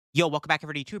Yo, welcome back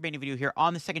everybody to a brand new video here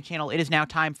on the second channel. It is now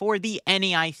time for the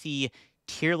NAIC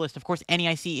tier list. Of course,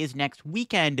 NAIC is next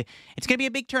weekend. It's going to be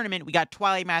a big tournament. We got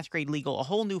Twilight Masquerade Legal, a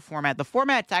whole new format. The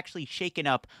format's actually shaken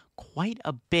up quite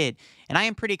a bit, and I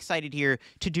am pretty excited here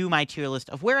to do my tier list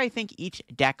of where I think each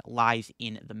deck lies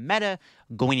in the meta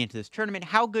going into this tournament,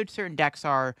 how good certain decks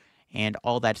are, and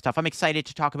all that stuff. I'm excited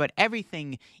to talk about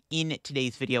everything in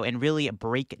today's video and really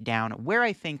break down where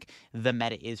I think the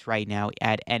meta is right now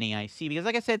at NAIC. Because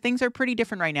like I said, things are pretty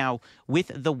different right now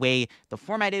with the way the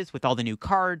format is, with all the new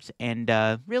cards, and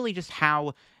really just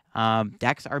how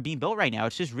decks are being built right now.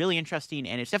 It's just really interesting,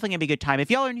 and it's definitely going to be a good time.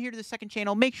 If y'all are new here to the second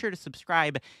channel, make sure to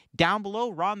subscribe down below.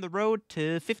 We're on the road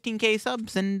to 15K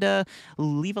subs, and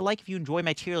leave a like if you enjoy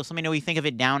my tier list. Let me know what you think of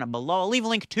it down below. I'll leave a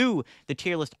link to the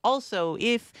tier list also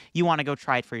if you want to go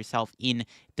try it for yourself in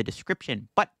the description.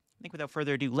 But I think without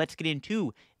further ado, let's get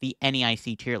into the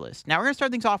NAIC tier list. Now, we're going to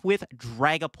start things off with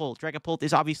Dragapult. Dragapult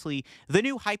is obviously the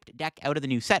new hyped deck out of the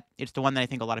new set. It's the one that I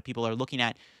think a lot of people are looking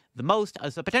at the most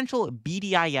as a potential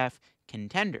BDIF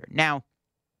contender. Now,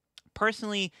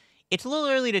 personally, it's a little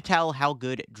early to tell how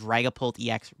good Dragapult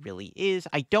EX really is.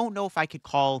 I don't know if I could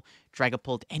call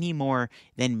Dragapult any more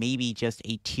than maybe just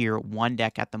a tier 1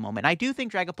 deck at the moment. I do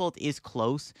think Dragapult is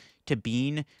close to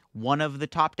being one of the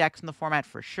top decks in the format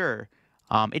for sure.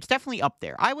 It's definitely up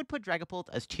there. I would put Dragapult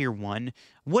as tier 1.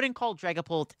 Wouldn't call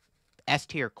Dragapult S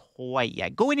tier quite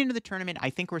yet. Going into the tournament,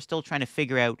 I think we're still trying to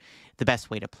figure out the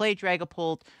best way to play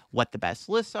Dragapult, what the best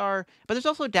lists are, but there's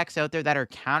also decks out there that are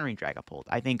countering Dragapult.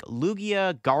 I think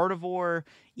Lugia, Gardevoir,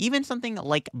 even something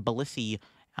like Blissey,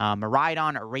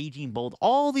 Miraidon, Raging Bolt,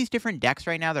 all these different decks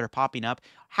right now that are popping up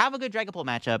have a good Dragapult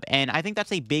matchup, and I think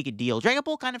that's a big deal.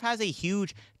 Dragapult kind of has a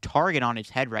huge target on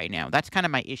its head right now. That's kind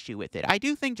of my issue with it. I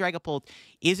do think Dragapult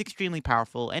is extremely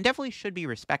powerful and definitely should be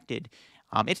respected.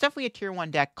 It's definitely a tier 1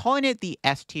 deck. Calling it the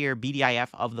S tier BDIF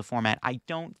of the format, I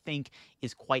don't think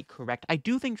is quite correct. I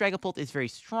do think Dragapult is very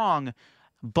strong,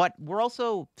 but we're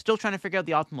also still trying to figure out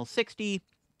the optimal 60,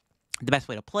 the best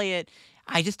way to play it.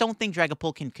 I just don't think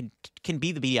Dragapult can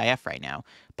be the BDIF right now.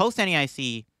 Post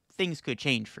NAIC, things could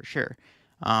change for sure,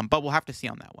 but we'll have to see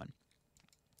on that one.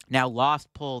 Now,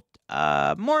 Lost Pult,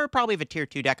 more probably of a tier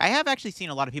 2 deck. I have actually seen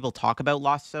a lot of people talk about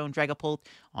Lost Zone Dragapult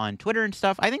on Twitter and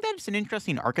stuff. I think that's an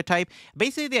interesting archetype.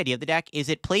 Basically, the idea of the deck is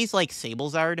it plays like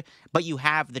Sablezard, but you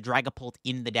have the Dragapult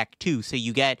in the deck too. So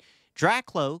you get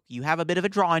Dracloak, you have a bit of a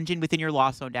draw engine within your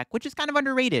Lost Zone deck, which is kind of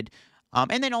underrated.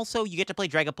 And then also you get to play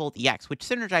Dragapult EX, which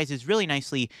synergizes really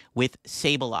nicely with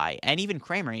Sableye and even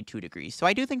Cramorant to a degree. So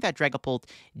I do think that Dragapult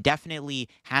definitely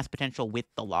has potential with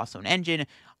the Lost Zone engine.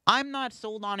 I'm not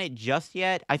sold on it just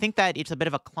yet. I think that it's a bit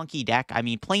of a clunky deck. I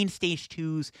mean, playing stage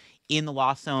 2s in the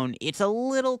Lost Zone, it's a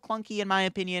little clunky in my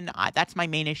opinion. That's my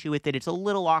main issue with it. It's a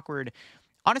little awkward.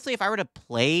 Honestly, if I were to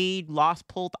play Lost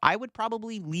Pult, I would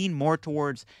probably lean more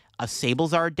towards a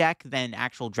Sablezard deck than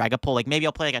actual Dragapult. Like, maybe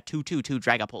I'll play like a 2-2-2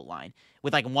 Dragapult line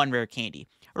with like one rare candy.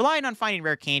 Relying on finding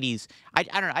rare candies, I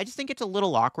don't know. I just think it's a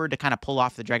little awkward to kind of pull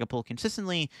off the Dragapult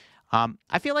consistently.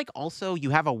 I feel like also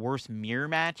you have a worse mirror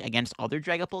match against other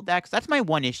Dragapult decks. That's my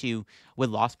one issue with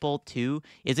Lost Bolt too,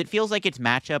 is it feels like its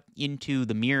matchup into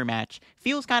the mirror match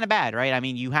feels kind of bad, right? I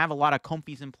mean, you have a lot of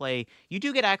Comfies in play. You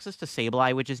do get access to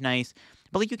Sableye, which is nice.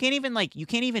 But like you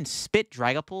can't even spit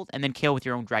Dragapult and then kill with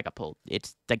your own Dragapult.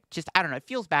 It's like just I don't know, it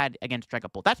feels bad against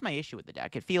Dragapult. That's my issue with the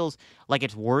deck. It feels like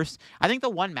it's worse. I think the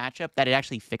one matchup that it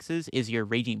actually fixes is your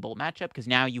Raging Bolt matchup, because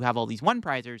now you have all these one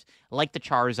prizers like the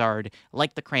Charizard,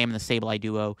 like the Cram and the Sableye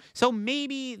duo. So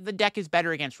maybe the deck is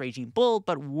better against Raging Bolt,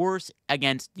 but worse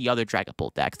against the other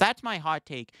Dragapult decks. That's my hot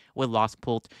take with Lost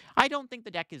Pult. I don't think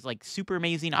the deck is like super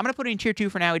amazing. I'm gonna put it in tier 2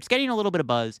 for now. It's getting a little bit of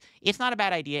buzz. It's not a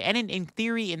bad idea, and in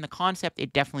theory, in the concept,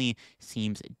 it definitely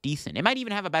seems decent. It might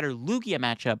even have a better Lugia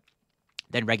matchup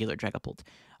than regular Dragapult.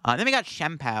 Then we got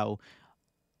Shempao.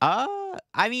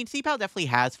 I mean, Seapao definitely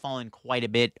has fallen quite a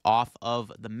bit off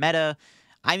of the meta.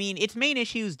 I mean, its main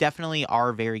issues definitely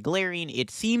are very glaring.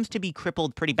 It seems to be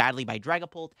crippled pretty badly by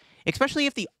Dragapult, especially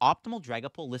if the optimal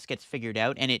Dragapult list gets figured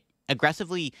out and it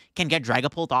aggressively can get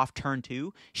Dragapult off turn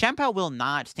 2. Shempao will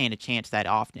not stand a chance that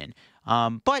often.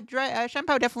 But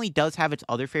Shempao definitely does have its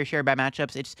other fair share of bad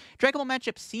matchups. Its Dragapult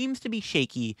matchup seems to be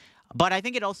shaky, but I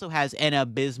think it also has an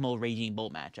abysmal Raging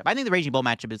Bolt matchup. I think the Raging Bolt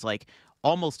matchup is like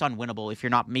almost unwinnable if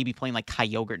you're not maybe playing like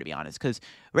Kyogre, to be honest, because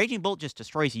Raging Bolt just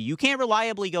destroys you. You can't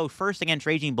reliably go first against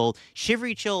Raging Bolt,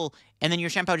 Shivery Chill, and then your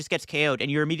Shempao just gets KO'd,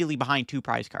 and you're immediately behind 2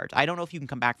 prize cards. I don't know if you can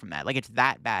come back from that. Like, it's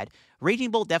that bad.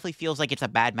 Raging Bolt definitely feels like it's a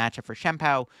bad matchup for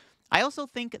Shempao. I also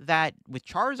think that with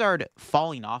Charizard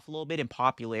falling off a little bit in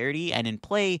popularity and in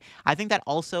play, I think that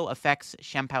also affects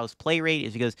Shenpao's play rate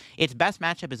is because its best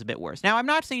matchup is a bit worse. Now, I'm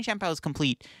not saying Shenpao is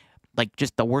complete like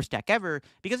just the worst deck ever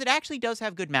because it actually does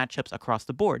have good matchups across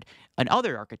the board and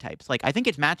other archetypes. Like I think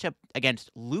its matchup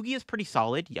against Lugia is pretty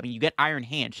solid. I mean, you get Iron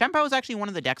Hands. Shenpao is actually one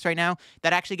of the decks right now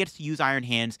that actually gets to use Iron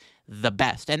Hands the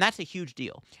best, and that's a huge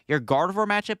deal. Your Gardevoir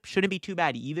matchup shouldn't be too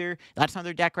bad either. That's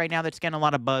another deck right now that's getting a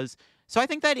lot of buzz. So I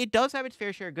think that it does have its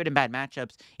fair share of good and bad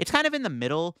matchups. It's kind of in the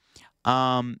middle.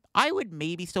 I would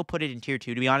maybe still put it in tier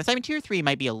 2, to be honest. I mean, tier 3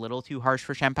 might be a little too harsh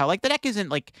for Shenpao. Like, the deck isn't,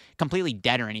 like, completely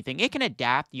dead or anything. It can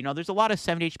adapt. You know, there's a lot of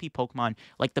 70 HP Pokemon,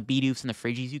 like the Bidoofs and the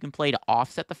Friggies you can play to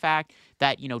offset the fact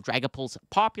that, you know, Dragapult's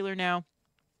popular now.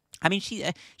 I mean,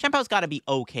 Shenpao's got to be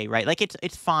okay, right? Like,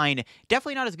 it's fine.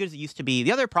 Definitely not as good as it used to be.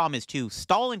 The other problem is, too,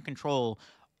 Stall and Control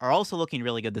are also looking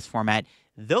really good this format.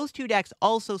 Those two decks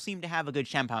also seem to have a good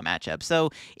Shenpao matchup.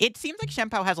 So it seems like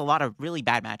Shenpao has a lot of really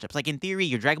bad matchups. Like in theory,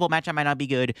 your Dragon Bolt matchup might not be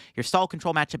good. Your Stall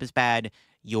Control matchup is bad.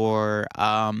 Your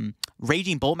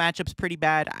Raging Bolt matchup's pretty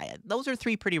bad. Those are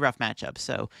three pretty rough matchups.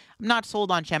 So I'm not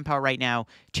sold on Shenpao right now.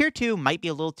 Tier 2 might be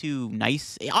a little too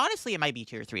nice. Honestly, it might be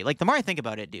Tier 3. Like the more I think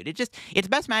about it, dude, its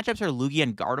best matchups are Lugia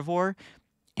and Gardevoir.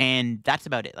 And that's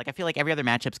about it. Like, I feel like every other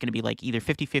matchup's going to be, like, either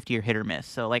 50-50 or hit or miss.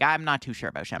 So, like, I'm not too sure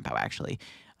about Shenpao, actually.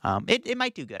 It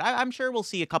might do good. I'm sure we'll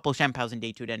see a couple of Shenpaos in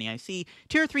Day 2 at NAIC.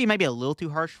 Tier 3 might be a little too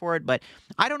harsh for it, but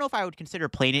I don't know if I would consider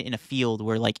playing it in a field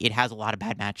where, like, it has a lot of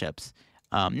bad matchups.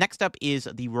 Next up is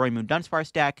the Roy-Moon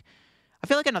Dunsparce deck. I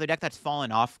feel like another deck that's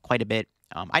fallen off quite a bit.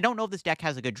 I don't know if this deck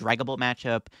has a good Dragapult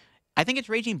matchup. I think its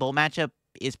Raging Bolt matchup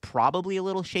is probably a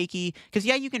little shaky. Because,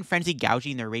 yeah, you can Frenzy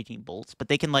Gouging their Raging Bolts, but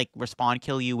they can, like, Respawn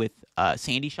kill you with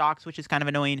Sandy Shocks, which is kind of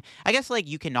annoying. I guess, like,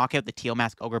 you can knock out the Teal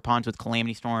Mask Ogrepons with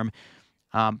Calamity Storm.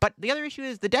 But the other issue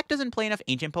is the deck doesn't play enough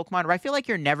Ancient Pokemon, where I feel like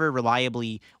you're never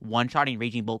reliably one-shotting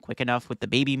Raging Bolt quick enough with the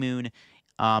Baby Moon.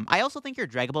 I also think your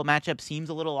Dragapult matchup seems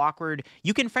a little awkward.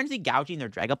 You can Frenzy Gouging their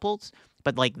Dragapults,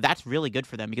 but, like, that's really good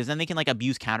for them, because then they can, like,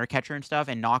 abuse Counter Catcher and stuff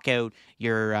and knock out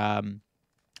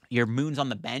your Moons on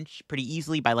the bench pretty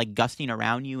easily by, like, gusting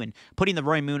around you and putting the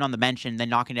Roy Moon on the bench and then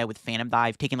knocking it out with Phantom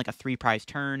Dive, taking, like, a 3-prize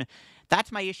turn.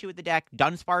 That's my issue with the deck.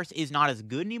 Dunsparce is not as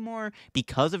good anymore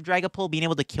because of Dragapult being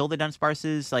able to kill the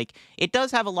Dunsparces. Like, it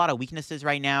does have a lot of weaknesses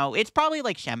right now. It's probably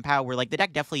like Shenpao, where, like, the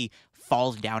deck definitely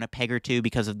falls down a peg or two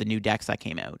because of the new decks that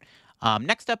came out.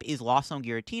 Next up is Lost Zone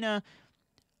Giratina.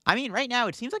 I mean, right now,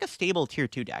 it seems like a stable Tier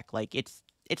 2 deck. Like, it's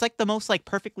like the most, like,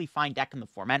 perfectly fine deck in the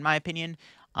format, in my opinion.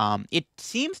 It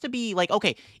seems to be like,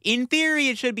 okay, in theory,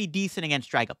 it should be decent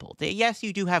against Dragapult. Yes,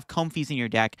 you do have Comfeys in your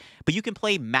deck, but you can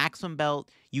play Maximum Belt.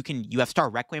 You have Star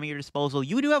Requiem at your disposal.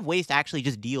 You do have ways to actually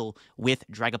just deal with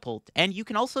Dragapult. And you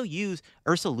can also use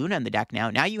Ursaluna in the deck now.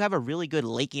 Now you have a really good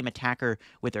late-game attacker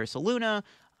with Ursaluna.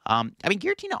 I mean,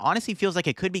 Giratina honestly feels like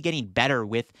it could be getting better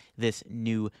with this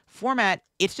new format.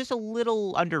 It's just a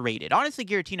little underrated. Honestly,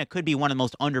 Giratina could be one of the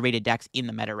most underrated decks in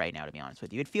the meta right now, to be honest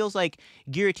with you. It feels like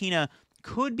Giratina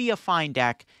could be a fine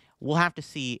deck. We'll have to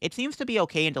see. It seems to be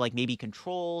okay into, like, maybe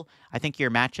Control. I think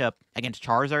your matchup against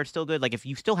Charizard is still good. Like, if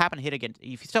you still haven't hit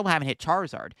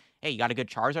Charizard, hey, you got a good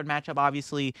Charizard matchup,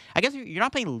 obviously. I guess you're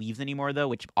not playing Leaves anymore, though,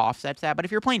 which offsets that. But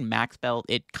if you're playing Max Belt,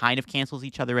 it kind of cancels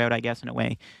each other out, I guess, in a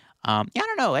way. Yeah, I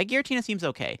don't know. Like, Giratina seems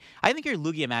okay. I think your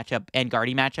Lugia matchup and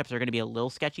Guardy matchups are going to be a little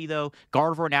sketchy, though.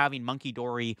 Gardevoir now having Monkey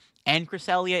Dory and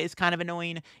Cresselia is kind of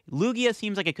annoying. Lugia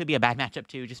seems like it could be a bad matchup,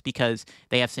 too, just because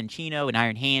they have Cinccino and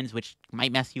Iron Hands, which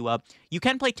might mess you up. You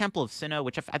can play Temple of Sinnoh,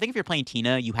 which I think if you're playing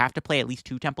Tina, you have to play at least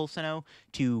 2 Temple of Sinnoh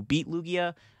to beat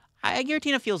Lugia.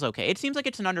 Giratina feels okay. It seems like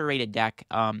it's an underrated deck,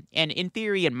 and in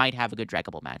theory, it might have a good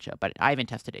Dragapult matchup, but I haven't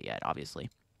tested it yet, obviously.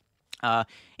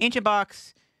 Ancient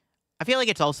Box, I feel like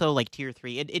it's also, like, Tier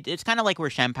 3. It's kind of like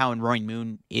where Shenpao and Roaring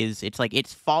Moon is. It's like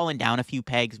it's fallen down a few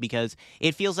pegs because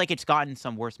it feels like it's gotten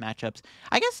some worse matchups.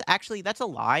 I guess, actually, that's a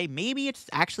lie. Maybe it's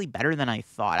actually better than I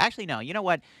thought. Actually, no. You know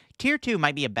what? Tier 2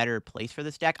 might be a better place for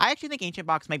this deck. I actually think Ancient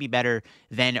Box might be better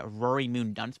than Roaring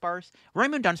Moon Dunsparce.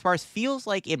 Roaring Moon Dunsparce feels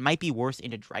like it might be worse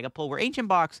into Dragapult, where Ancient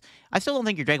Box, I still don't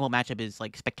think your Dragapult matchup is,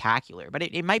 like, spectacular, but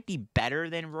it might be better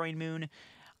than Roaring Moon.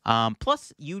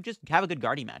 Plus, you just have a good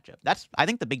Guardy matchup. That's, I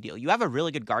think, the big deal. You have a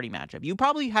really good Guardy matchup. You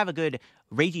probably have a good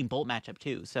Raging Bolt matchup,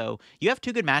 too. So, you have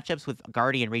 2 good matchups with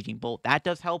Guardy and Raging Bolt. That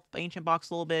does help Ancient Box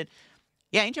a little bit.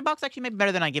 Yeah, Ancient Box actually may be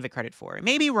better than I give it credit for.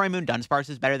 Maybe Roy Moon Dunsparce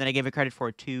is better than I give it credit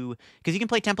for, too. Because you can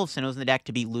play Temple of Sinnohs in the deck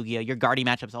to beat Lugia. Your Guardy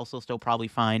matchup's also still probably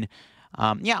fine.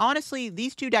 Yeah, honestly,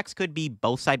 these 2 decks could be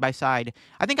both side by side.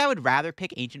 I think I would rather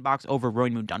pick Ancient Box over Roy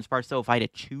Moon Dunsparce, though, if I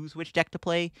had to choose which deck to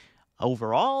play.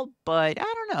 overall, but I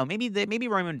don't know. Maybe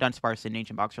Roman Dunsparce and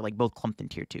Ancient Box are like both clumped in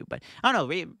tier 2, but I don't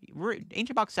know.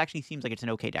 Ancient Box actually seems like it's an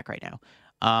okay deck right now.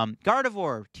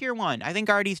 Gardevoir, tier 1. I think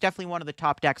Gardee's definitely one of the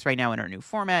top decks right now in our new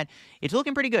format. It's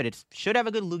looking pretty good. It should have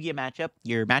a good Lugia matchup.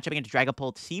 Your matchup against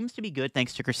Dragapult seems to be good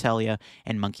thanks to Cresselia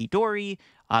and Monkey Dory.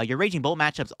 Your Raging Bolt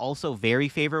matchup's also very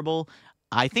favorable.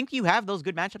 I think you have those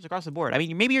good matchups across the board. I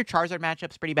mean, maybe your Charizard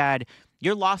matchup's pretty bad.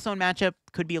 Your Lost Zone matchup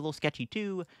could be a little sketchy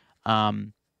too. I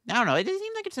don't know. It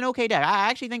seems like it's an okay deck. I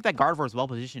actually think that Gardevoir is well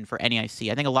positioned for NAIC.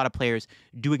 I think a lot of players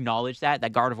do acknowledge that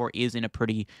Gardevoir is in a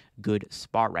pretty good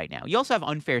spot right now. You also have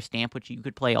Unfair Stamp, which you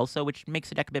could play also, which makes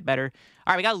the deck a bit better.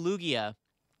 All right, we got Lugia.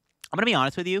 I'm going to be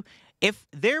honest with you. If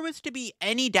there was to be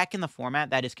any deck in the format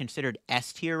that is considered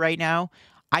S tier right now,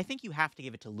 I think you have to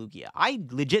give it to Lugia. I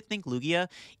legit think Lugia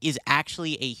is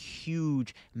actually a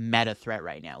huge meta threat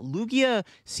right now. Lugia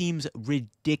seems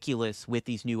ridiculous with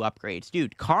these new upgrades.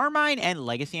 Dude, Carmine and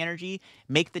Legacy Energy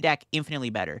make the deck infinitely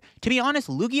better. To be honest,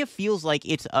 Lugia feels like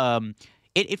it's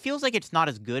it feels like it's not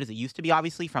as good as it used to be,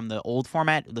 obviously, from the old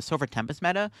format, the Silver Tempest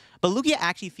meta. But Lugia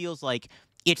actually feels like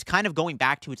it's kind of going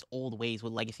back to its old ways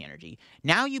with Legacy Energy.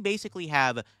 Now you basically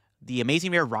have the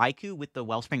Amazing Rare Raikou with the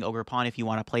Wellspring Ogerpon if you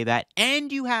want to play that,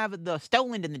 and you have the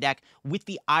Stoutland in the deck with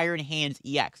the Iron Hands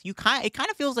EX. It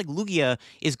kind of feels like Lugia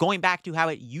is going back to how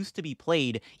it used to be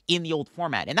played in the old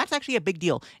format, and that's actually a big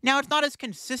deal. Now, it's not as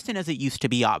consistent as it used to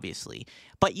be, obviously,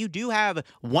 but you do have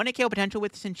 1 KO potential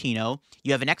with Cinccino.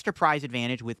 You have an extra prize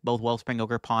advantage with both Wellspring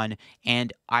Ogerpon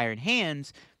and Iron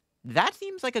Hands. That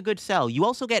seems like a good sell. You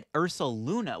also get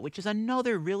Ursaluna, which is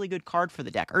another really good card for the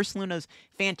deck. Ursaluna's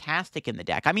fantastic in the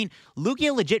deck. I mean,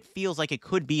 Lugia legit feels like it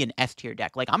could be an S tier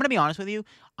deck. Like, I'm going to be honest with you.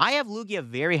 I have Lugia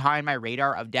very high on my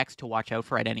radar of decks to watch out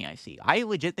for at NAIC. I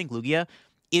legit think Lugia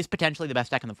is potentially the best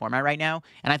deck in the format right now,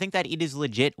 and I think that it is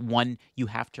legit one you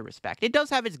have to respect. It does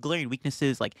have its glaring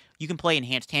weaknesses, like you can play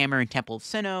Enhanced Hammer and Temple of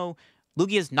Sinnoh.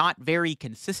 Lugia is not very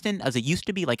consistent as it used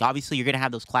to be. Like, obviously, you're going to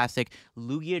have those classic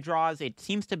Lugia draws. It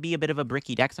seems to be a bit of a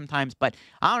bricky deck sometimes, but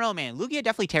I don't know, man. Lugia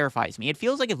definitely terrifies me. It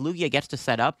feels like if Lugia gets to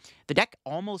set up, the deck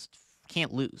almost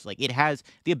can't lose. Like, it has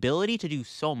the ability to do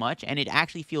so much, and it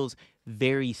actually feels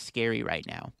very scary right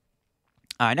now.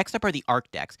 Next up are the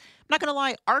Arc decks. I'm not going to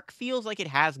lie, Arc feels like it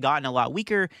has gotten a lot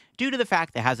weaker due to the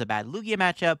fact that it has a bad Lugia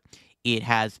matchup. It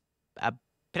has a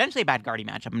potentially a bad Guardy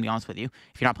matchup, I'm going to be honest with you,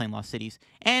 if you're not playing Lost Cities.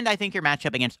 And I think your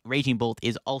matchup against Raging Bolt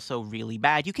is also really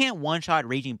bad. You can't one-shot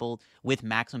Raging Bolt with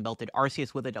Maximum Belted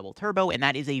Arceus with a double turbo, and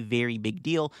that is a very big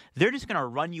deal. They're just going to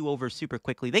run you over super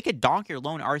quickly. They could donk your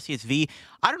lone Arceus V.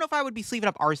 I don't know if I would be sleeving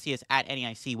up Arceus at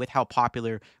NAIC with how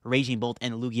popular Raging Bolt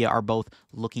and Lugia are both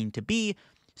looking to be.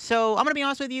 So, I'm going to be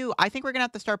honest with you, I think we're going to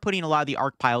have to start putting a lot of the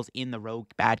Arc piles in the Rogue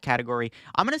bad category.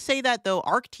 I'm going to say that, though,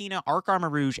 Arc Tina, Arc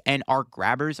Armarouge, and Arc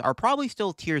Grabbers are probably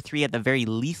still tier 3 at the very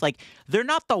least. Like, they're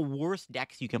not the worst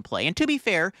decks you can play. And to be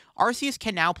fair, Arceus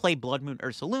can now play Blood Moon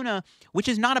Ursaluna, which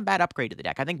is not a bad upgrade to the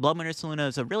deck. I think Blood Moon Ursaluna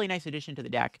is a really nice addition to the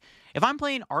deck. If I'm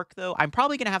playing Arc, though, I'm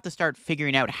probably going to have to start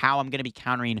figuring out how I'm going to be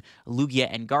countering Lugia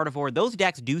and Gardevoir. Those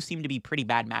decks do seem to be pretty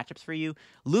bad matchups for you.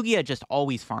 Lugia just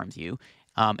always farms you.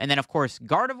 And then, of course,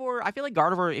 Gardevoir, I feel like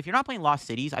Gardevoir, if you're not playing Lost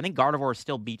Cities, I think Gardevoir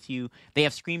still beats you. They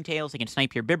have Scream Tails, they can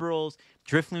snipe your Bibarels,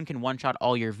 Drifloon can one-shot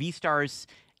all your V-Stars.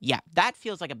 Yeah, that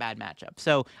feels like a bad matchup.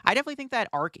 So I definitely think that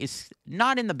Arc is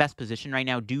not in the best position right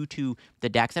now due to the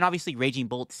decks. And obviously, Raging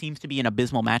Bolt seems to be an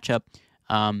abysmal matchup.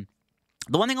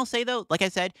 The one thing I'll say, though, like I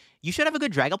said, you should have a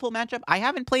good Dragapult matchup. I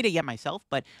haven't played it yet myself,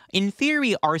 but in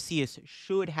theory, Arceus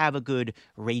should have a good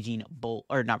Raging Bolt,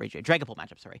 or not Raging, Dragapult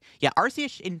matchup, sorry. Yeah,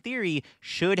 Arceus, in theory,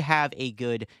 should have a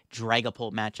good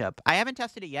Dragapult matchup. I haven't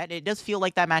tested it yet. It does feel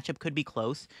like that matchup could be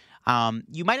close.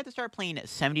 You might have to start playing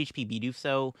 70 HP Bidoof,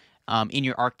 though, in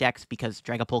your Arc decks because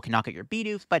Dragapult can knock out your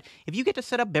Bidoofs. But if you get to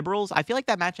set up Bibarels, I feel like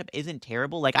that matchup isn't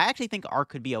terrible. Like, I actually think Arc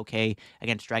could be okay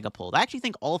against Dragapult. I actually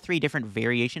think all 3 different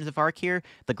variations of Arc here,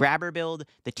 the Grabber build,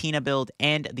 the Tina build,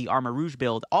 and the Armarouge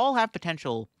build, all have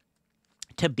potential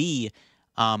to be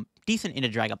decent into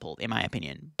Dragapult, in my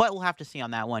opinion. But we'll have to see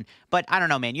on that one. But I don't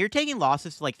know, man. You're taking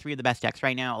losses to like 3 of the best decks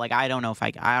right now. Like, I don't know if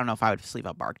I would sleeve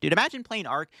up Arc. Dude, imagine playing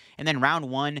Arc and then round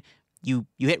 1, you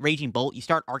hit Raging Bolt, you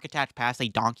start Arc Attach Pass, they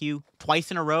donk you twice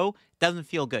in a row. Doesn't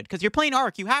feel good. Because you're playing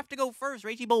Arc, you have to go first.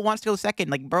 Raging Bolt wants to go second.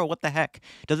 Like, bro, what the heck?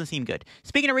 Doesn't seem good.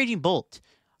 Speaking of Raging Bolt,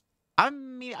 I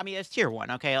mean, it's tier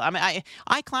 1, okay? I mean,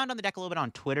 I clowned on the deck a little bit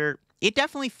on Twitter. It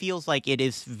definitely feels like it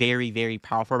is very, very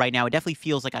powerful right now. It definitely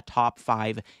feels like a top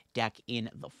 5 deck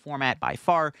in the format by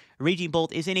far. Raging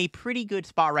Bolt is in a pretty good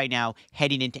spot right now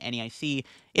heading into NAIC.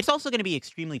 It's also going to be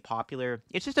extremely popular.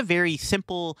 It's just a very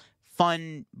simple,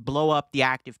 fun, blow up the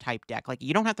active type deck. Like,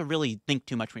 you don't have to really think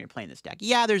too much when you're playing this deck.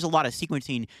 Yeah, there's a lot of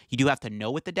sequencing you do have to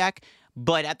know with the deck,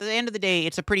 but at the end of the day,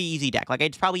 it's a pretty easy deck. Like,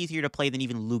 it's probably easier to play than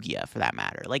even Lugia, for that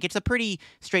matter. Like, it's a pretty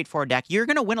straightforward deck. You're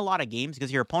going to win a lot of games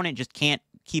because your opponent just can't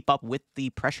keep up with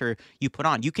the pressure you put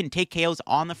on. You can take KOs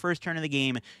on the first turn of the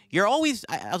game. You're always,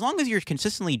 as long as you're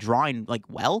consistently drawing, like,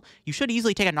 well, you should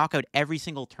easily take a knockout every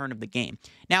single turn of the game.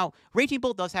 Now, Raging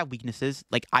Bolt does have weaknesses,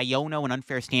 like Iono and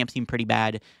Unfair Stamp seem pretty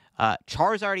bad.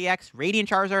 Charizard EX, Radiant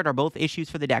Charizard are both issues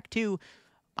for the deck, too.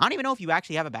 I don't even know if you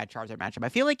actually have a bad Charizard matchup. I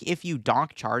feel like if you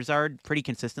donk Charizard pretty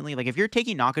consistently, like if you're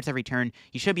taking knockouts every turn,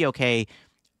 you should be okay.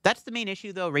 That's the main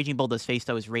issue, though, Raging Bolt does face,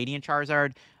 though, is Radiant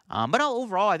Charizard. But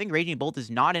overall, I think Raging Bolt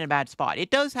is not in a bad spot. It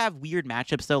does have weird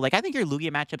matchups, though. Like, I think your Lugia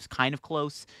matchup's kind of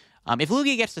close. If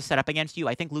Lugia gets to set up against you,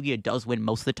 I think Lugia does win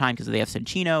most of the time because they have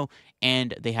Cinccino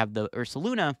and they have the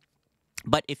Ursaluna.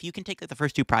 But if you can take like, the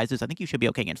first two prizes, I think you should be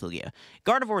okay against Lugia.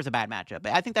 Gardevoir is a bad matchup.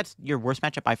 I think that's your worst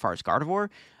matchup by far is Gardevoir.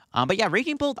 But yeah,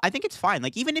 Raging Bolt, I think it's fine.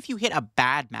 Like, even if you hit a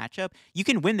bad matchup, you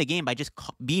can win the game by just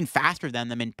being faster than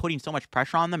them and putting so much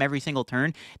pressure on them every single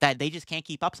turn that they just can't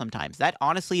keep up sometimes. That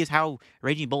honestly is how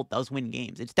Raging Bolt does win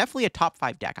games. It's definitely a top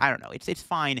 5 deck. I don't know. It's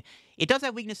fine. It does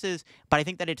have weaknesses, but I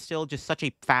think that it's still just such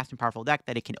a fast and powerful deck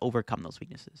that it can overcome those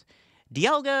weaknesses.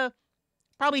 Dialga,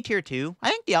 probably tier 2. I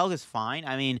think Dialga's fine.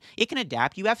 I mean, it can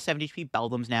adapt. You have 7 HP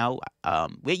Beldums now.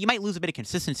 You might lose a bit of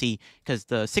consistency because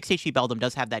the 6 HP Beldum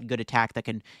does have that good attack that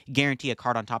can guarantee a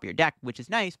card on top of your deck, which is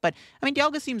nice. But, I mean,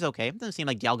 Dialga seems okay. It doesn't seem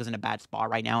like Dialga's in a bad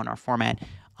spot right now in our format.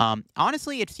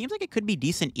 Honestly, it seems like it could be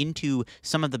decent into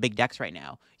some of the big decks right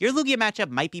now. Your Lugia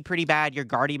matchup might be pretty bad. Your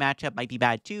Guardy matchup might be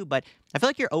bad too, but I feel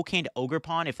like you're okay into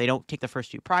Ogerpon if they don't take the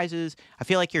first 2 prizes. I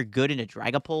feel like you're good into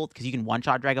Dragapult because you can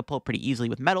one-shot Dragapult pretty easily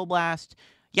with Metal Blast.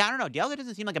 Yeah, I don't know. Dialga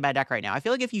doesn't seem like a bad deck right now. I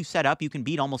feel like if you set up, you can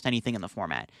beat almost anything in the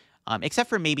format, except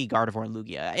for maybe Gardevoir and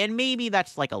Lugia. And maybe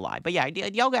that's like a lie. But yeah,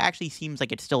 Dialga actually seems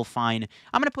like it's still fine.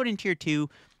 I'm going to put it in tier 2.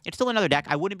 It's still another deck.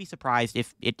 I wouldn't be surprised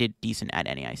if it did decent at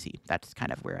NAIC. That's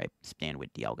kind of where I stand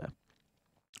with Dialga.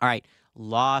 All right,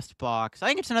 Lost Box. I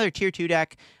think it's another tier 2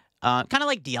 deck. Kind of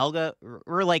like Dialga,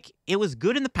 or like it was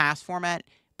good in the past format,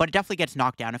 but it definitely gets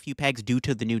knocked down a few pegs due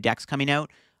to the new decks coming out.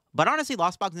 But honestly,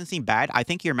 Lost Box doesn't seem bad. I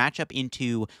think your matchup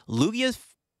into Lugia's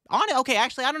okay,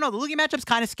 actually, I don't know. The Lugia matchup's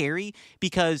kind of scary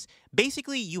because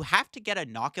basically you have to get a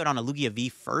knockout on a Lugia V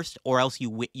first or else you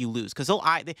lose. Because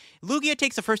Lugia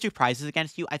takes the first 2 prizes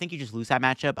against you. I think you just lose that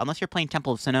matchup unless you're playing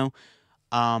Temple of Sinnoh.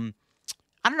 I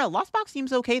don't know. Lost Box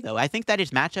seems okay, though. I think that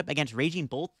his matchup against Raging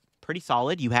Bolt, pretty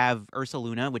solid. You have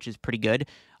Ursaluna, which is pretty good.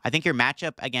 I think your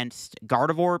matchup against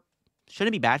Gardevoir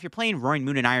shouldn't be bad. If you're playing Roaring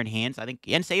Moon and Iron Hands, I think,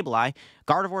 and Sableye,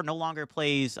 Gardevoir no longer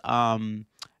plays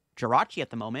Jirachi at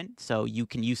the moment, so you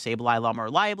can use Sableye a lot more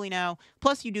reliably now.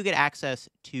 Plus, you do get access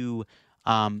to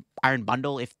Iron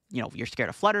Bundle if you're scared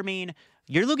of Flutter Mane.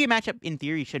 Your Lugia matchup, in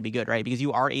theory, should be good, right? Because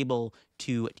you are able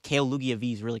to KO Lugia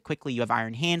Vs really quickly. You have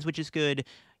Iron Hands, which is good.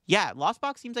 Yeah, Lost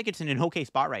Box seems like it's in an okay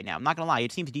spot right now. I'm not going to lie.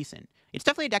 It seems decent. It's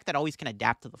definitely a deck that always can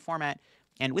adapt to the format.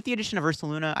 And with the addition of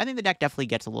Ursaluna, I think the deck definitely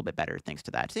gets a little bit better thanks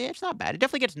to that. So yeah, it's not bad. It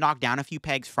definitely gets knocked down a few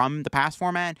pegs from the past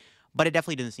format, but it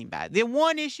definitely doesn't seem bad. The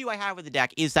one issue I have with the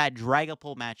deck is that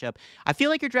Dragapult matchup. I feel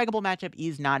like your Dragapult matchup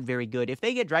is not very good. If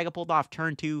they get Dragapult off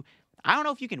turn 2, I don't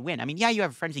know if you can win. I mean, yeah, you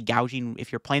have Frenzy Gouging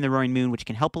if you're playing the Roaring Moon, which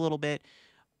can help a little bit.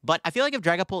 But I feel like if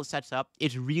Dragapult sets up,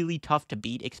 it's really tough to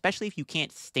beat, especially if you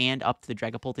can't stand up to the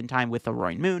Dragapult in time with the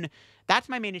Roaring Moon. That's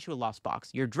my main issue with Lost Box.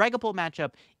 Your Dragapult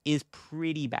matchup is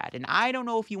pretty bad, and I don't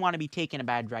know if you want to be taking a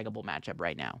bad Dragapult matchup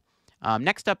right now.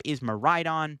 Next up is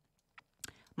Miraidon.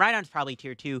 Miraidon's probably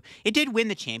tier 2. It did win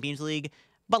the Champions League,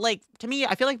 but like to me,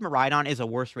 I feel like Miraidon is a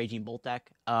worse Raging Bolt deck,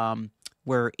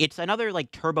 where it's another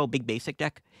like turbo big basic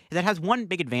deck that has one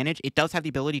big advantage. It does have the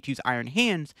ability to use Iron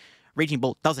Hands. Raging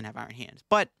Bolt doesn't have Iron Hands,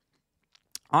 but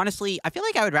honestly, I feel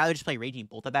like I would rather just play Raging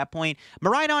Bolt at that point.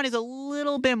 Miraidon is a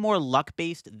little bit more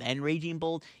luck-based than Raging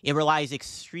Bolt. It relies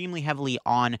extremely heavily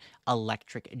on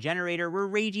Electric Generator, where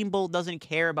Raging Bolt doesn't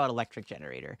care about Electric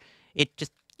Generator.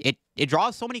 It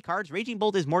draws so many cards. Raging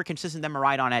Bolt is more consistent than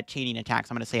Miraidon at chaining attacks.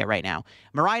 I'm going to say it right now.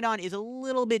 Miraidon is a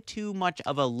little bit too much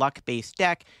of a luck-based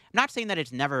deck. I'm not saying that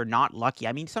it's never not lucky.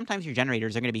 I mean, sometimes your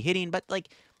generators are going to be hitting, but like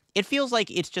it feels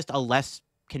like it's just a less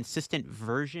consistent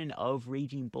version of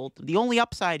Raging Bolt. The only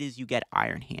upside is you get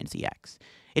Iron Hands EX.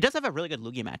 It does have a really good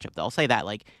Lugia matchup, though. I'll say that.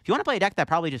 Like, if you want to play a deck that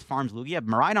probably just farms Lugia,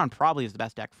 Miraidon probably is the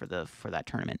best deck for that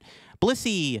tournament.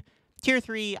 Blissey, tier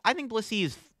 3. I think Blissey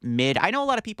is mid. I know a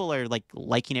lot of people are like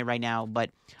liking it right now, but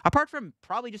apart from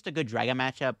probably just a good Dragon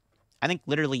matchup, I think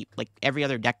literally like every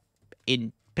other deck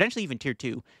in potentially even tier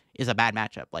 2 is a bad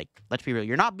matchup. Like, let's be real.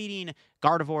 You're not beating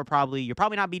Gardevoir, probably. You're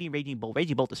probably not beating Raging Bolt.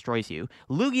 Raging Bolt destroys you.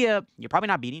 Lugia, you're probably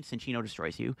not beating. Cinccino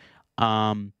destroys you.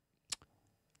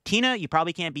 Tina, you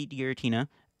probably can't beat Giratina.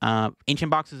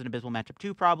 Ancient Box is an abysmal matchup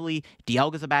too, probably.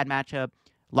 Dialga's a bad matchup.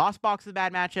 Lost Box is a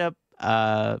bad matchup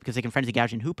because they can Frenzy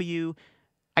Gouge and Hoopa you.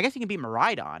 I guess you can beat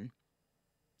Miraidon.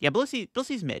 Yeah,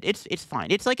 Blissey's mid. It's fine.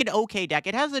 It's like an okay deck.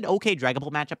 It has an okay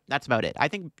Dragapult matchup. That's about it. I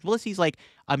think Blissey's like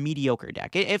a mediocre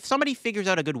deck. If somebody figures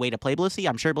out a good way to play Blissey,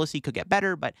 I'm sure Blissey could get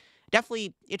better, but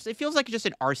definitely it feels like just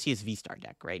an Arceus V-Star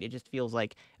deck, right? It just feels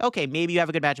like, okay, maybe you have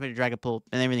a good matchup at Dragapult,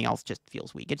 and everything else just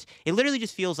feels weak. It literally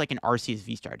just feels like an Arceus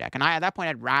V-Star deck, and at that point,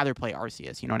 I'd rather play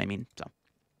Arceus, you know what I mean? So,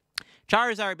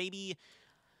 Charizard, baby.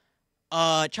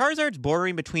 Charizard's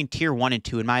bordering between tier 1 and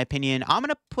 2, in my opinion. I'm going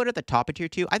to put it at the top of tier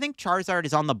 2. I think Charizard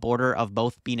is on the border of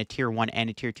both being a tier 1 and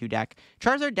a tier 2 deck.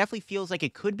 Charizard definitely feels like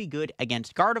it could be good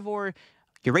against Gardevoir.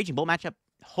 Your Raging Bull matchup,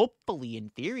 hopefully, in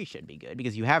theory, should be good,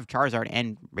 because you have Charizard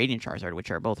and Radiant Charizard, which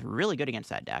are both really good against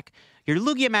that deck. Your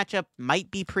Lugia matchup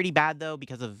might be pretty bad, though,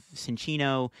 because of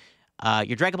Cinccino.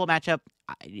 Your Dragapult matchup,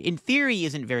 in theory,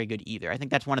 isn't very good either. I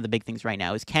think that's one of the big things right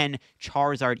now, is can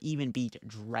Charizard even beat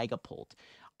Dragapult?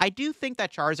 I do think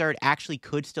that Charizard actually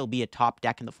could still be a top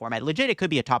deck in the format. Legit, it could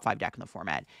be a top 5 deck in the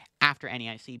format after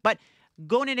NAIC. But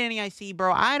going into NAIC,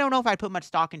 bro, I don't know if I'd put much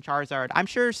stock in Charizard. I'm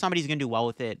sure somebody's going to do well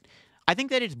with it. I think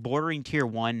that it's bordering tier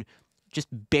 1, just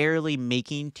barely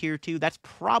making tier 2. That's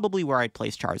probably where I'd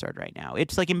place Charizard right now.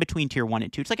 It's like in between tier 1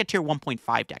 and 2. It's like a tier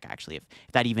 1.5 deck, actually, if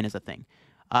that even is a thing.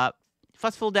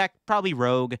 Fussful deck, probably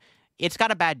Rogue. It's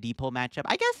got a bad Depot matchup.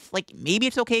 I guess, like, maybe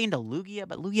it's okay into Lugia,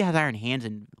 but Lugia has Iron Hands,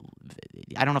 and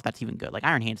I don't know if that's even good. Like,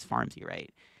 Iron Hands farms you,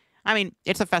 right? I mean,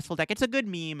 it's a Festival deck. It's a good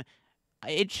meme.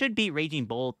 It should beat Raging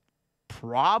Bolt.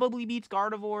 Probably beats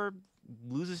Gardevoir.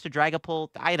 Loses to Dragapult.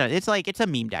 I don't know. It's like, it's a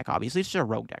meme deck, obviously. It's just a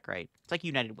Rogue deck, right? It's like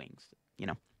United Wings, you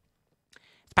know?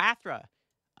 Spathra.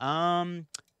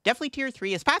 Definitely tier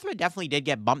 3. Espathra definitely did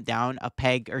get bumped down a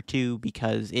peg or two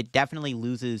because it definitely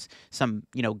loses some,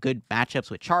 good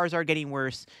matchups with Charizard getting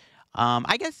worse.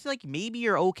 I guess, like, maybe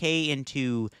you're okay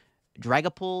into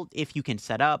Dragapult if you can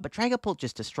set up, but Dragapult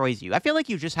just destroys you. I feel like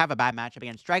you just have a bad matchup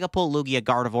against Dragapult, Lugia,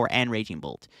 Gardevoir, and Raging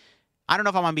Bolt. I don't know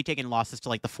if I'm going to be taking losses to,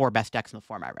 like, the 4 best decks in the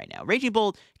format right now. Raging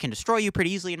Bolt can destroy you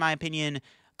pretty easily, in my opinion.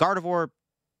 Gardevoir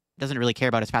doesn't really care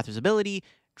about Espathra's ability.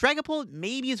 Dragapult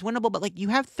maybe is winnable, but, like, you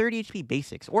have 30 HP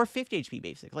basics or 50 HP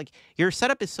basics. Like, your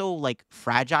setup is so, like,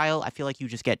 fragile. I feel like you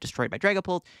just get destroyed by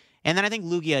Dragapult. And then I think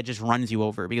Lugia just runs you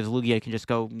over because Lugia can just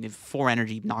go 4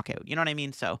 energy knockout. You know what I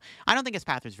mean? So I don't think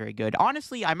Espathra is very good.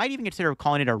 Honestly, I might even consider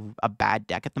calling it a bad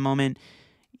deck at the moment.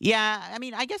 Yeah, I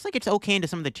mean, I guess, like, it's okay into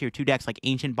some of the tier 2 decks, like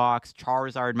Ancient Box,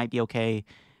 Charizard might be okay.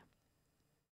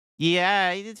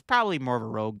 Yeah, it's probably more of a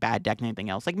Rogue bad deck than anything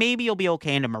else. Like, maybe you'll be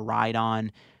okay into Miraidon.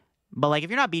 But, like, if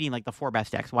you're not beating, like, the 4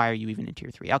 best decks, why are you even in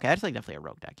tier 3? Okay, that's, like, definitely a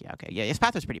Rogue deck. Yeah, okay. Yeah,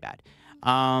 Espathra's pretty bad.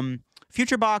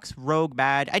 Future Box, Rogue,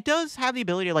 bad. It does have the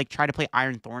ability to, like, try to play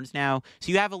Iron Thorns now.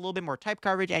 So you have a little bit more type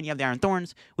coverage, and you have the Iron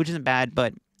Thorns, which isn't bad,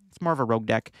 but it's more of a Rogue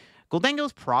deck.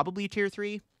 Goldengo's probably tier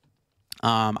 3.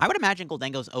 I would imagine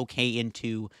Goldengo's okay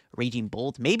into Raging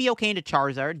Bolt. Maybe okay into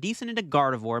Charizard. Decent into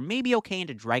Gardevoir. Maybe okay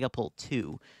into Dragapult,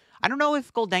 too. I don't know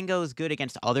if Goldengo is good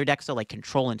against other decks, so, like,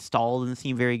 Control and Stall doesn't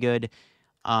seem very good.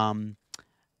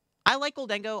 I like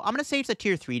Goldengo. I'm going to say it's a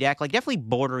tier 3 deck, like, definitely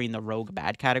bordering the Rogue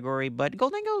bad category, but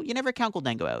Goldengo, you never count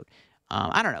Goldengo out.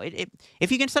 I don't know.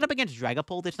 If you can set up against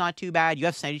Dragapult, it's not too bad. You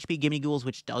have 7 HP Gimme Ghouls,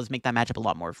 which does make that matchup a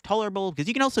lot more tolerable, because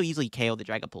you can also easily KO the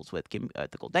Dragapults with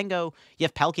the Goldengo. You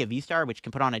have Palkia V-Star, which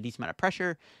can put on a decent amount of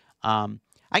pressure.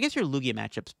 I guess your Lugia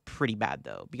matchup's pretty bad,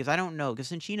 though, because I don't know,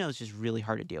 because Cinccino is just really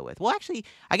hard to deal with. Well, actually,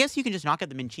 I guess you can just knock out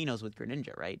the Minchinos with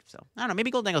Greninja, right? So, I don't know,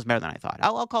 maybe Goldengo's better than I thought.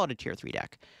 I'll call it a tier 3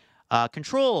 deck.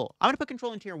 Control. I'm going to put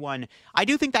Control in tier 1. I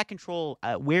do think that Control,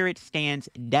 where it stands,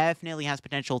 definitely has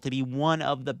potential to be one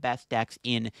of the best decks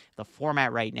in the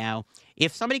format right now.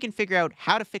 If somebody can figure out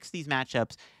how to fix these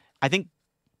matchups, I think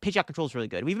Pidgeot Control is really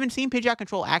good. We've been seeing Pidgeot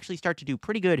Control actually start to do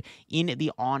pretty good in the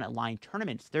online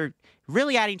tournaments. They're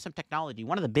really adding some technology.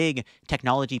 One of the big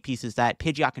technology pieces that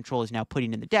Pidgeot Control is now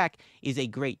putting in the deck is a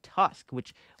Great Tusk,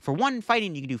 which for one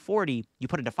fighting, you can do 40. You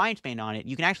put a Defiance Band on it.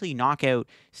 You can actually knock out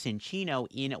Cinccino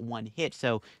in one hit.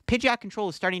 So Pidgeot Control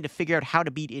is starting to figure out how to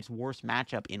beat its worst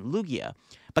matchup in Lugia.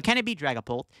 But can it beat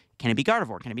Dragapult? Can it beat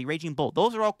Gardevoir? Can it beat Raging Bolt?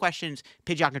 Those are all questions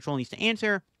Pidgeot Control needs to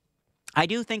answer. I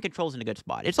do think Control's in a good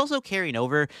spot. It's also carrying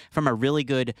over from a really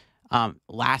good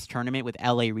last tournament with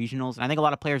LA Regionals, and I think a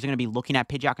lot of players are going to be looking at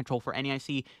Pidgeot Control for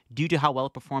NAIC due to how well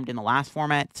it performed in the last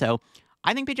format. So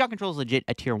I think Pidgeot Control is legit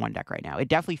a tier 1 deck right now. It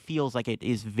definitely feels like it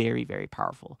is very, very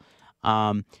powerful.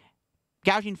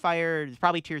 Gouging Fire is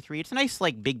probably tier 3. It's a nice,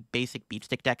 like, big, basic beat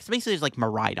stick deck. It's basically just like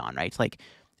Miraidon, right? It's like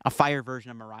a fire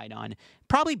version of Miraidon.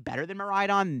 Probably better than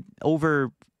Miraidon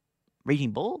over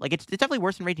Raging Bull. Like, it's definitely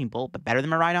worse than Raging Bull, but better than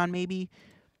Miraidon, maybe.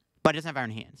 But it doesn't have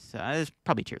Iron Hands. So it's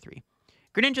probably tier 3.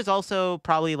 Greninja's also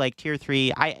probably, like, tier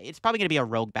 3. It's probably going to be a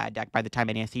rogue bad deck by the time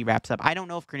NAIC wraps up. I don't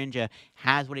know if Greninja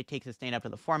has what it takes to stand up to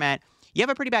the format. You have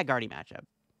a pretty bad Guardy matchup.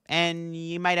 And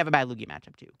you might have a bad Lugia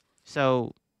matchup, too.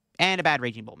 So, and a bad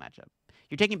Raging Bull matchup.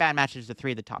 You're taking bad matches to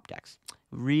 3 of the top decks.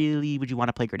 Really, would you want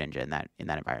to play Greninja in that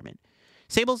environment?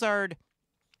 Sablezard,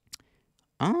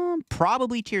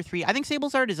 probably tier 3. I think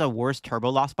Sablezard is a worse Turbo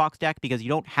Lost Box deck because you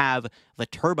don't have the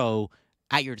Turbo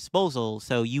at your disposal,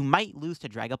 so you might lose to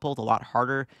Dragapult a lot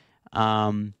harder.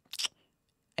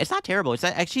 It's not terrible. It's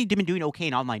actually been doing okay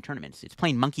in online tournaments. It's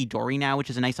playing Monkey Dory now, which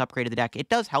is a nice upgrade of the deck. It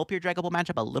does help your Dragapult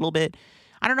matchup a little bit.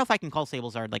 I don't know if I can call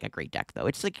Sablezard like a great deck, though.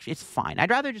 It's like, it's fine. I'd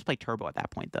rather just play Turbo at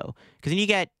that point, though, because then you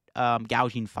get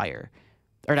Gouging Fire.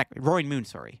 Or Roaring Moon,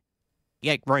 sorry.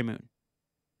 You get Roaring Moon.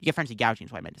 You get Frenzy Gouging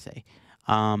is what I meant to say.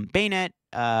 Bayonet.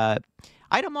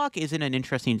 Item Lock is in an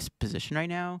interesting position right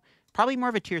now. Probably more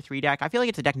of a tier 3 deck. I feel like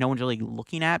it's a deck no one's really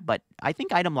looking at, but I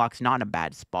think Item Lock's not in a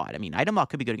bad spot. I mean, Item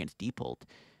Lock could be good against Deepult.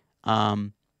 I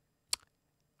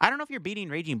don't know if you're beating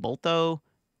Raging Bolt, though.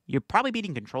 You're probably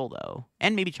beating Control, though.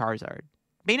 And maybe Charizard.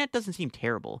 Bayonet doesn't seem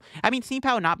terrible. I mean,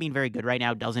 Seapow not being very good right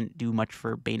now doesn't do much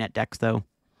for Bayonet decks, though.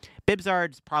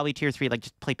 Bibzard's probably tier 3. Like,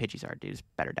 just play Pidgeysard, dude. It's a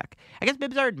better deck. I guess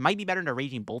Bibzard might be better than a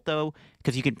Raging Bolt, though,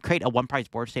 because you can create a one-prize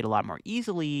board state a lot more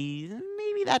easily.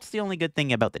 Maybe that's the only good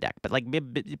thing about the deck. But, like,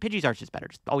 Pidgeysard's just better.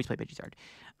 Just always play Pidgeysard.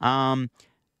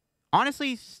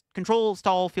 Honestly, Control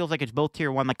Stall feels like it's both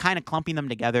tier 1, like kind of clumping them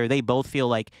together. They both feel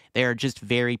like they're just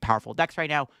very powerful decks right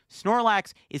now.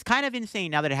 Snorlax is kind of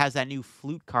insane now that it has that new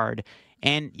Flute card.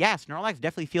 And yeah, Snorlax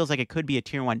definitely feels like it could be a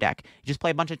tier 1 deck. You just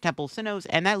play a bunch of Temple Sinnohs,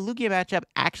 and that Lugia matchup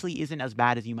actually isn't as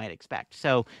bad as you might expect.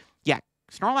 So yeah,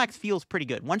 Snorlax feels pretty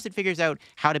good. Once it figures out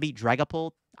how to beat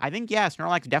Dragapult, I think, yeah,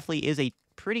 Snorlax definitely is a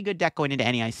pretty good deck going into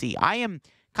NAIC. I am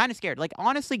kind of scared. Like,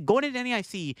 honestly, going into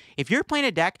NAIC, if you're playing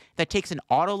a deck that takes an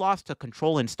auto loss to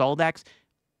Control and Stall decks,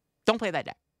 don't play that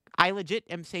deck. I legit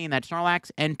am saying that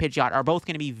Snorlax and Pidgeot are both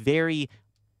going to be very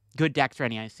good decks for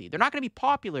NAIC. They're not going to be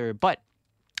popular, but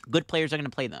good players are going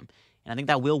to play them. And I think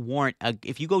that will warrant,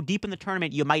 if you go deep in the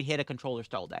tournament, you might hit a Control or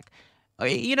Stall deck.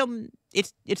 You know,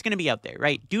 it's going to be out there,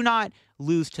 right? Do not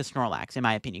lose to Snorlax, in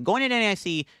my opinion. Going into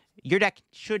NAIC, your deck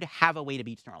should have a way to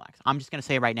beat Snorlax. I'm just going to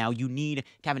say right now, you need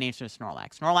to have an answer to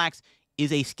Snorlax. Snorlax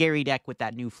is a scary deck with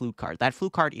that new Flute card. That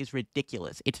Flute card is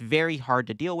ridiculous. It's very hard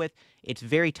to deal with. It's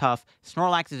very tough.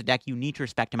 Snorlax is a deck you need to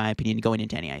respect, in my opinion, going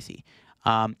into NAIC.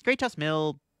 Great Tusk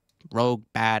Mill, Rogue,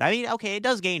 bad. I mean, okay, it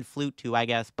does gain Flute too, I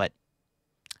guess, but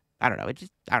I don't know.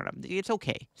 I don't know. It's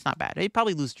okay. It's not bad. It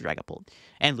probably loses to Dragapult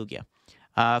and Lugia.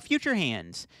 Future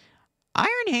Hands. Iron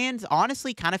Hands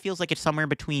honestly kind of feels like it's somewhere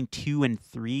between 2 and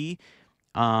 3.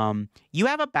 You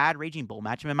have a bad Raging Bolt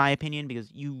matchup, in my opinion,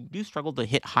 because you do struggle to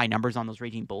hit high numbers on those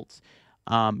Raging Bolts.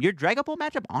 Your Dragapult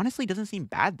matchup honestly doesn't seem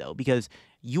bad, though, because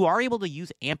you are able to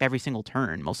use Amp every single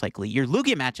turn, most likely. Your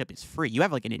Lugia matchup is free. You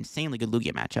have, like, an insanely good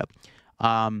Lugia matchup.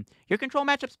 Your Control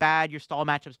matchup's bad. Your Stall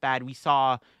matchup's bad. We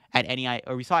saw at LA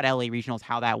Regionals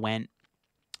how that went.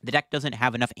 The deck doesn't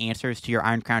have enough answers to your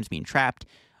Iron Crowns being trapped.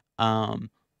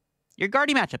 Your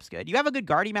Guardy matchup's good. You have a good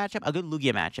Guardy matchup, a good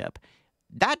Lugia matchup.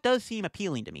 That does seem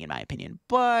appealing to me, in my opinion.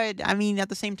 But, I mean, at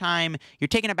the same time, you're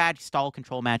taking a bad Stall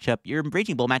Control matchup. Your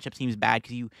Raging Bull matchup seems bad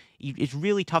because it's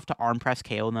really tough to arm press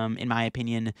KO them, in my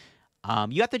opinion.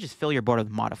 You have to just fill your board with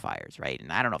modifiers, right?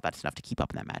 And I don't know if that's enough to keep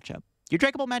up in that matchup. Your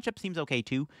Dragapult matchup seems okay,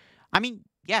 too. I mean,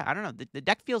 yeah, I don't know. The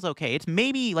deck feels okay. It's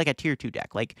maybe like a tier 2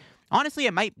 deck. Like, honestly,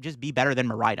 it might just be better than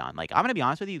Miraidon. Like, I'm going to be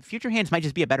honest with you. Future Hands might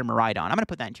just be a better Miraidon. I'm going to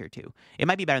put that in tier 2. It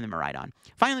might be better than Miraidon.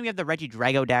 Finally, we have the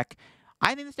Regidrago deck.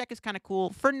 I think this deck is kind of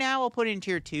cool. For now, I'll put it in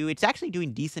tier 2. It's actually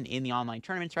doing decent in the online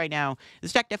tournaments right now.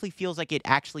 This deck definitely feels like it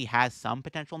actually has some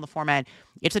potential in the format.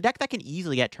 It's a deck that can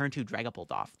easily get turn 2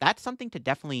 Dragapult off. That's something to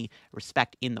definitely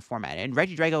respect in the format. And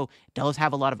Regidrago does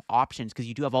have a lot of options because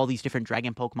you do have all these different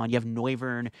dragon Pokemon. You have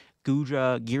Noivern,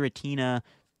 Gudra, Giratina.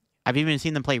 I've even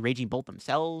seen them play Raging Bolt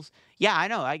themselves. Yeah, I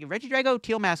know. Regidrago,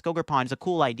 Teal Mask, Ogerpon is a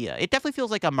cool idea. It definitely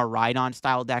feels like a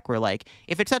Miraidon-style deck where, like,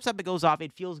 if it sets up, it goes off,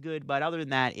 it feels good, but other than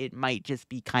that, it might just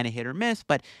be kind of hit or miss.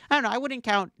 But, I don't know, I wouldn't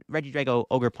count Regidrago,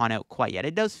 Ogerpon out quite yet.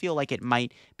 It does feel like it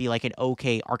might be, like, an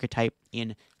okay archetype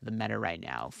in the meta right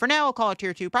now. For now, I'll call it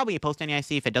tier 2. Probably a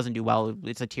post-NAIC. If it doesn't do well,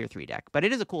 it's a tier 3 deck. But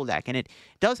it is a cool deck, and it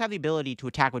does have the ability to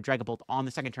attack with Dragapult on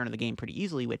the second turn of the game pretty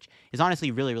easily, which is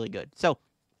honestly really, really good. So,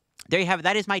 there you have it.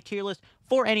 That is my tier list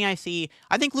for NAIC.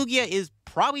 I think Lugia is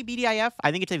probably BDIF.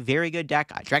 I think it's a very good deck.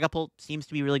 Dragapult seems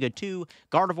to be really good too.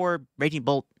 Gardevoir, Raging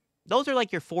Bolt. Those are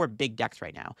like your 4 big decks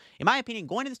right now. In my opinion,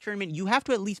 going to this tournament, you have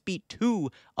to at least beat 2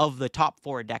 of the top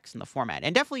 4 decks in the format.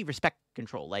 And definitely respect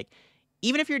control. Like,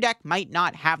 even if your deck might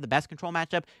not have the best control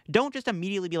matchup, don't just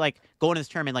immediately be like, going to this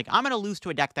tournament, like, I'm going to lose to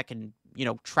a deck that can,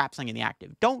 trap something in the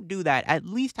active. Don't do that. At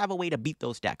least have a way to beat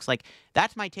those decks. Like,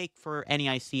 that's my take for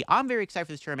NAIC. I'm very excited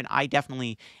for this tournament. I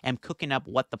definitely am cooking up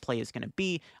what the play is going to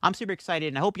be. I'm super excited,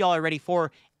 and I hope y'all are ready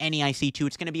for NAIC too.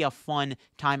 It's going to be a fun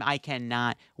time. I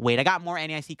cannot wait. I got more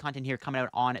NAIC content here coming out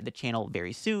on the channel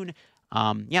very soon.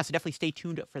 Yeah, so definitely stay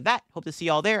tuned for that. Hope to see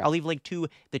y'all there. I'll leave a link to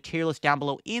the tier list down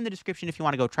below in the description if you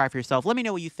want to go try for yourself. Let me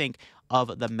know what you think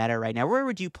of the meta right now. Where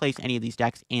would you place any of these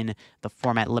decks in the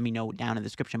format? Let me know down in the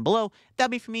description below. That'll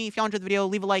be for me. If y'all enjoyed the video,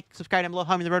 leave a like, subscribe down below.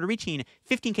 Help me on the road to reaching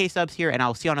 15K subs here, and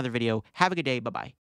I'll see you on another video. Have a good day. Bye-bye.